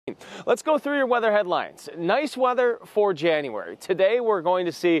Let's go through your weather headlines. Nice weather for January. Today we're going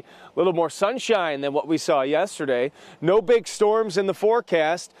to see a little more sunshine than what we saw yesterday. No big storms in the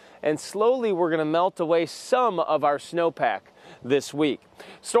forecast, and slowly we're going to melt away some of our snowpack this week.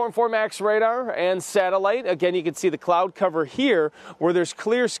 Storm 4 Max radar and satellite. Again, you can see the cloud cover here where there's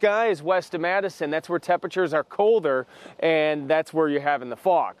clear skies west of Madison. That's where temperatures are colder, and that's where you're having the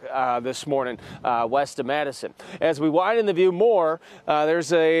fog this morning west of Madison. As we widen the view more,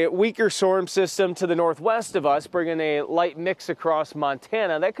 there's a weaker storm system to the northwest of us, bringing a light mix across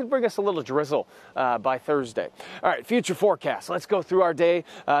Montana. That could bring us a little drizzle by Thursday. All right, future forecast. Let's go through our day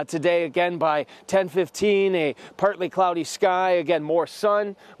today. Again, by 10:15, a partly cloudy sky. Again, more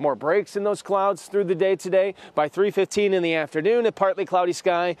sun, more breaks in those clouds through the day today. By 3:15 in the afternoon, a partly cloudy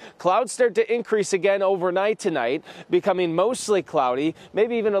sky. Clouds start to increase again overnight tonight, becoming mostly cloudy.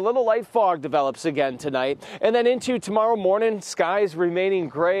 Maybe even a little light fog develops again tonight. And then into tomorrow morning, skies remaining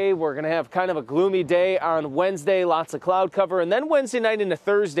gray. We're going to have kind of a gloomy day on Wednesday, lots of cloud cover. And then Wednesday night into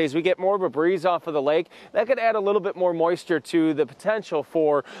Thursday, as we get more of a breeze off of the lake, that could add a little bit more moisture to the potential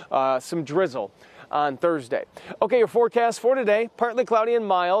for some drizzle on Thursday. Okay, your forecast for today, partly cloudy and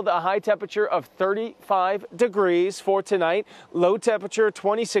mild, a high temperature of 35 degrees for tonight, low temperature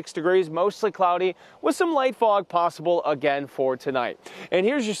 26 degrees, mostly cloudy with some light fog possible again for tonight. And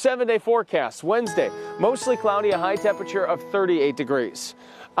here's your 7-day forecast. Wednesday, mostly cloudy, a high temperature of 38 degrees.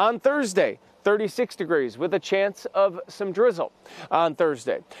 On Thursday, 36 degrees with a chance of some drizzle on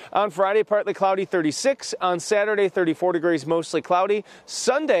Thursday. On Friday, partly cloudy, 36. On Saturday, 34 degrees, mostly cloudy.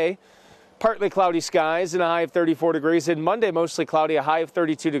 Sunday, partly cloudy skies and a high of 34 degrees. And Monday, mostly cloudy, a high of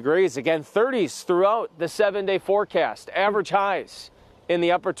 32 degrees. Again, 30s throughout the 7-day forecast. Average highs in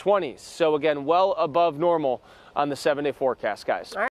the upper 20s. So again, well above normal on the 7-day forecast, guys.